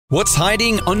What's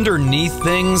hiding underneath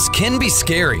things can be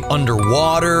scary.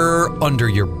 Underwater, under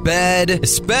your bed,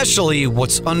 especially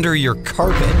what's under your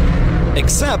carpet.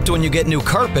 Except when you get new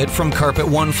carpet from Carpet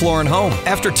One Floor & Home.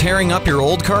 After tearing up your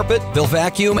old carpet, they'll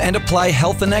vacuum and apply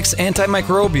Health Annex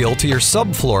antimicrobial to your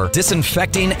subfloor,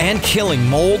 disinfecting and killing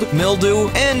mold, mildew,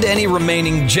 and any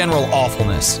remaining general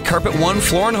awfulness. Carpet One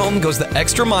Floor & Home goes the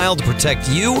extra mile to protect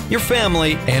you, your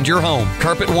family, and your home.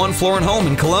 Carpet One Floor & Home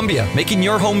in Columbia, making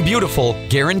your home beautiful,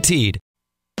 guaranteed.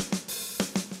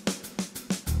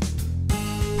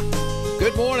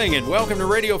 Good morning and welcome to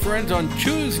Radio Friends on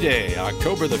Tuesday,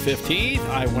 October the 15th.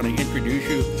 I want to introduce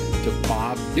you to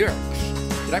Bob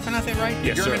Dierks. Did I pronounce that right?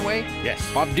 Yes, the German sir. way?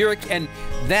 Yes. Bob Dierks. And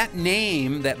that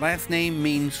name, that last name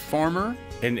means farmer?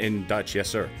 In Dutch, yes,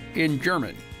 sir. In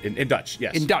German? In Dutch,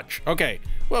 yes. In Dutch. Okay.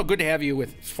 Well, good to have you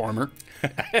with farmer.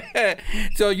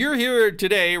 So you're here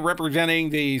today representing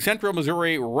the Central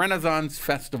Missouri Renaissance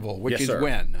Festival, which Yes, is sir.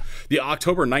 when? The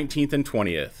October 19th and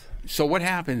 20th. So what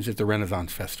happens at the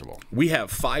Renaissance Festival? We have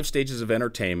 5 stages of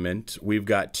entertainment. We've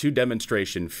got 2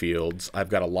 demonstration fields. I've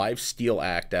got a live steel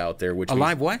act out there. Which A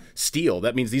live what? Steel.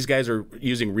 That means these guys are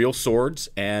using real swords,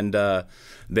 and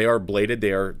they are bladed.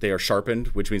 They are sharpened,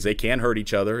 which means they can hurt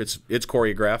each other. It's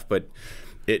choreographed, but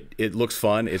it looks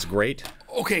fun. It's great.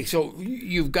 Okay, so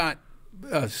you've got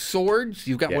swords.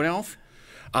 You've got what else?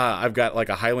 I've got like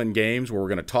a Highland Games where we're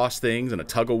going to toss things and a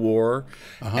tug of war,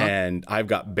 and I've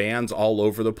got bands all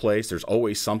over the place. There's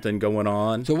always something going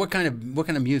on. So what kind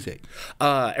of music?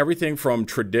 Everything from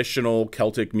traditional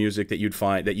Celtic music that you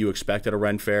expect at a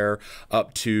Ren Fair,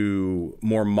 up to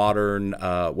more modern,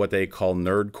 what they call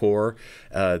nerdcore.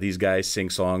 These guys sing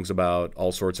songs about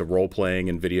all sorts of role playing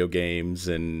and video games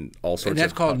and all sorts. And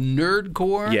that's called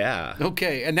nerdcore? Yeah.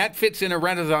 Okay, and that fits in a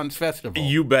Renaissance festival.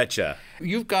 You betcha.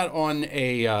 You've got on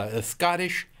a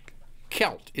Scottish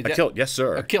kilt. A kilt, yes,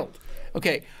 sir. A kilt.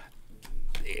 Okay.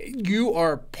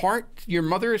 Your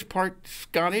mother is part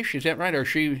Scottish, is that right? Or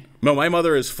she? No, my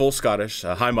mother is full Scottish.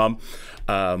 Hi, Mom.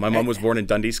 My mom was born in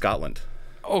Dundee, Scotland.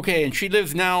 Okay, and she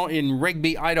lives now in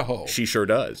Rigby, Idaho. She sure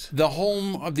does. The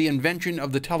home of the invention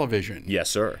of the television.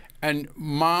 Yes, sir. And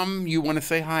Mom, you want to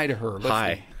say hi to her.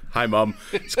 Hi. Hi, Mom.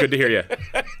 It's good to hear you.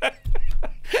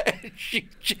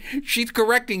 She's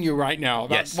correcting you right now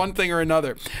about one thing or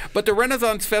another. But the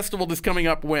Renaissance Festival is coming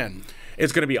up when?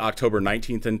 It's going to be October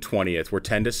 19th and 20th. We're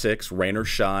 10 to 6, rain or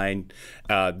shine.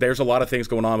 There's a lot of things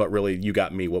going on, but really, you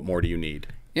got me. What more do you need?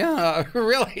 Yeah,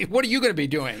 really. What are you going to be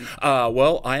doing?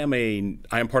 Well, I am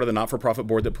part of the not-for-profit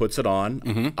board that puts it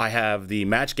on. I have the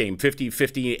match game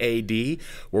 50/50 AD,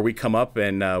 where we come up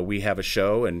and we have a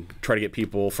show and try to get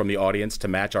people from the audience to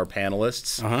match our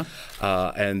panelists.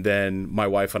 And then my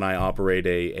wife and I operate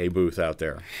a booth out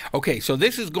there. Okay, so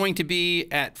this is going to be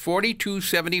at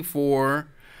 4274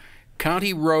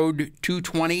 County Road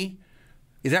 220.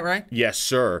 Is that right? Yes,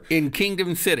 sir. In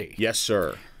Kingdom City. Yes,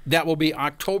 sir. That will be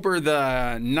October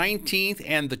the 19th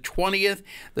and the 20th,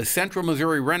 the Central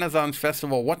Missouri Renaissance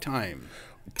Festival. What time?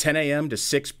 10 a.m. to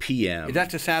 6 p.m.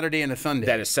 That's a Saturday and a Sunday.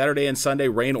 That is Saturday and Sunday,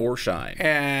 rain or shine.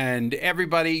 And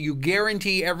everybody, you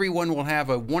guarantee everyone will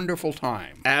have a wonderful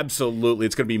time. Absolutely.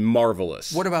 It's going to be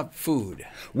marvelous. What about food?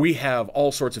 We have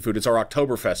all sorts of food. It's our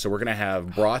Oktoberfest, so we're going to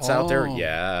have brats out there.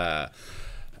 Yeah.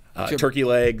 Turkey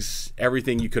legs,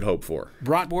 everything you could hope for.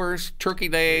 Bratwurst, turkey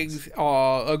legs,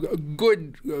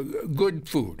 good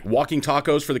food. Walking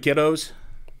tacos for the kiddos.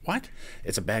 What?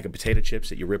 It's a bag of potato chips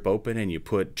that you rip open and you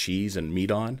put cheese and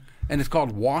meat on. And it's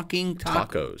called walking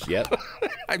tacos. Yep.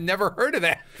 I've never heard of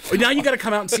that. Well, now you got to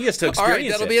come out and see us to experience All right,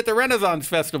 that'll be at the Renaissance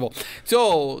Festival.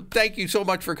 So thank you so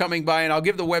much for coming by, and I'll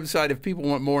give the website if people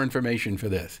want more information for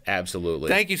this. Absolutely.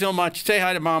 Thank you so much. Say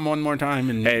hi to Mom one more time.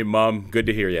 And hey, Mom. Good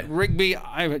to hear you. Rigby,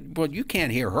 well, you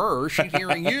can't hear her. She's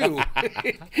hearing you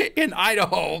in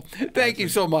Idaho. Thank you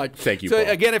so much. Thank you, So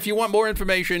Paul. again, if you want more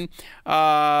information,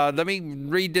 let me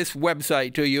read this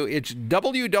website to you. It's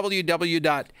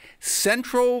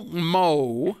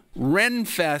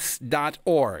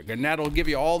www.centralmorenfest.org, and that'll give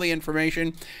you all the information,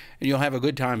 and you'll have a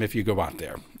good time if you go out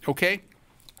there. Okay?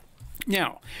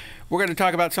 Now, we're going to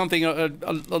talk about something a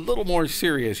little more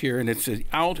serious here, and it's the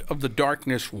Out of the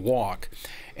Darkness Walk.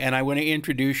 And I want to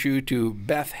introduce you to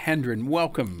BETH HENDREN.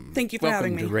 Welcome. Thank you for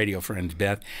having me. Welcome to Radio Friends,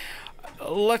 Beth.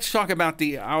 let's talk about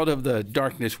the Out of the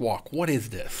Darkness Walk. What is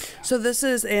this? So this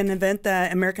is an event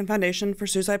that American Foundation for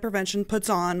Suicide Prevention puts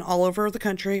on all over the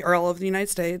country, or all over the United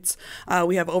States.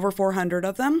 We have over 400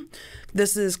 of them.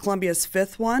 This is Columbia's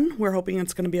 5th one. We're hoping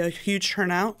it's going to be a huge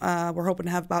turnout. We're hoping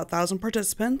to have about 1,000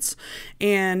 participants.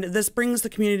 And this brings the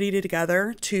community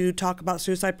together to talk about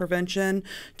suicide prevention,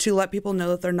 to let people know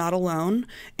that they're not alone,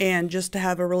 and just to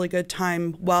have a really good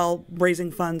time while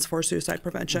raising funds for suicide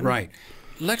prevention. Right.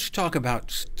 Let's talk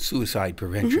about suicide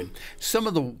prevention. Some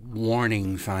of the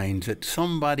warning signs that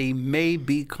somebody may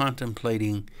be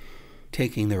contemplating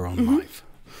taking their own life.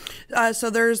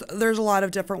 So there's a lot of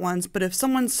different ones, but if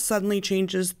someone suddenly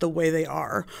changes the way they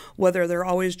are, whether they're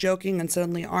always joking and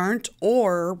suddenly aren't,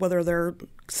 or whether they're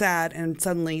sad and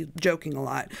suddenly joking a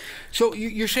lot. So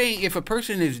you're saying if a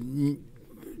person is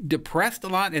depressed a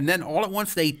lot and then all at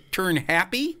once they turn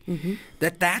happy,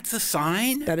 that's a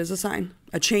sign? That is a sign.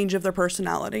 A change of their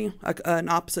personality, an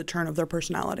opposite turn of their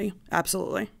personality.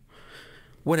 Absolutely.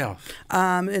 What else?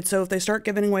 And so if they start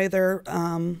giving away their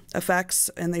effects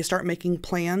and they start making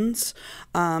plans,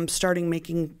 starting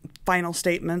making final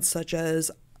statements such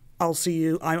as, I'll see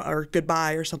you, or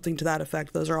goodbye, or something to that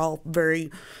effect, those are all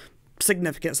very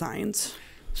significant signs.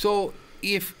 So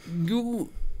if you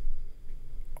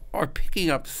are picking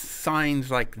up signs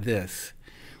like this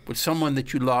with someone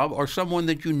that you love or someone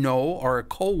that you know or a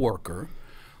coworker,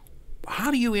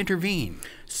 how do you intervene?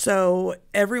 So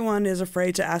everyone is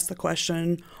afraid to ask the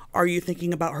question, are you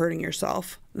thinking about hurting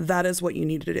yourself? That is what you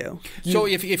need to do. So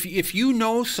if you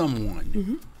know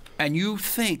someone and you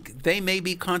think they may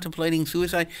be contemplating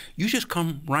suicide, you just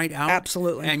come right out.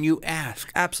 Absolutely. And you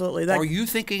ask. Absolutely. Are you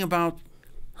thinking about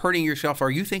hurting yourself? Are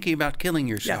you thinking about killing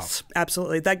yourself? Yes,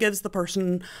 absolutely. That gives the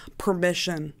person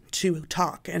permission to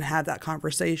talk and have that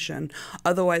conversation.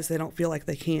 Otherwise, they don't feel like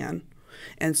they can.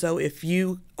 And so if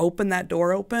you open that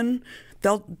door open,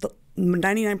 they'll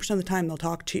 99% of the time they'll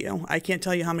talk to you. I can't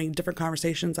tell you how many different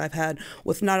conversations I've had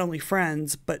with not only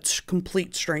friends but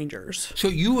complete strangers. So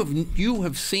you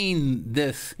have seen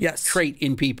this trait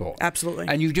in people. Absolutely.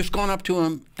 And you've just gone up to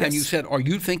them and you said, "Are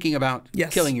you thinking about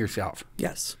killing yourself?"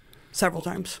 Yes, several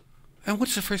times. And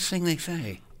what's the first thing they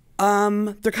say?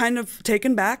 They're kind of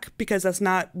taken back because that's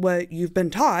not what you've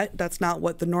been taught. That's not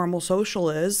what the normal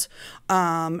social is.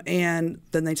 And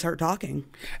then they start talking.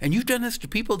 And you've done this to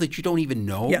people that you don't even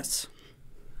know? Yes.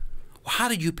 How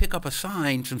did you pick up a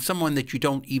sign from someone that you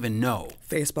don't even know?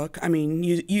 Facebook. I mean,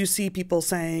 you see people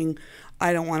saying,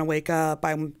 I don't want to wake up.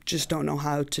 I just don't know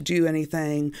how to do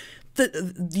anything.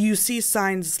 You see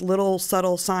signs, little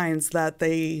subtle signs that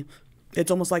it's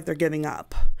almost like they're giving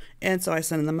up. And so I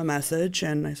send them a message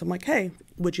and I'm like, hey,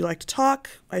 would you like to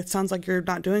talk? It sounds like you're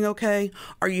not doing okay.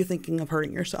 Are you thinking of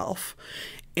hurting yourself?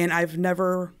 And I've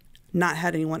never not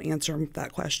had anyone answer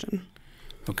that question.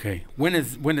 Okay. When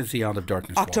is the Out of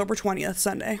Darkness Walk? October 20th,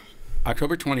 Sunday.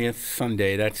 October 20th,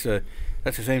 Sunday. That's the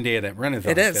same day of that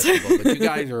Renaissance It is. Festival. But you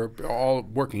guys are all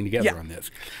working together on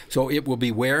this. So it will be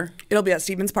where? It'll be at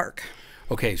Stevens Park.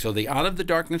 Okay, so the Out of the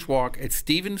Darkness Walk at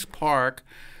Stevens Park,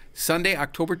 Sunday,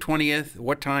 October 20th.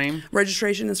 What time?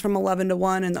 Registration is from 11 to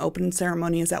 1, and the opening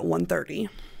ceremony is at 1:30.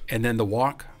 And then the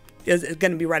walk? Is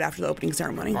going to be right after the opening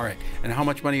ceremony. All right. And how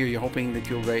much money are you hoping that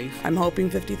you'll raise? I'm hoping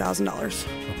 $50,000.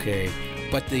 Okay.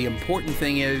 But the important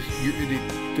thing is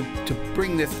to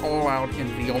bring this all out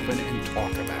into the open and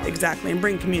talk about it. Exactly, and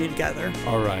bring community together.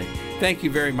 All right. Thank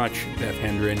you very much, Beth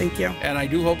Hendren. Thank you. And I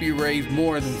do hope you raise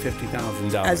more than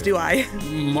 $50,000. As do I.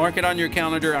 Mark it on your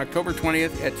calendar, October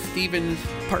 20th at Stevens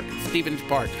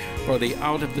Park for the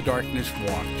Out of the Darkness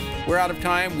Walk. We're out of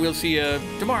time. We'll see you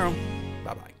tomorrow.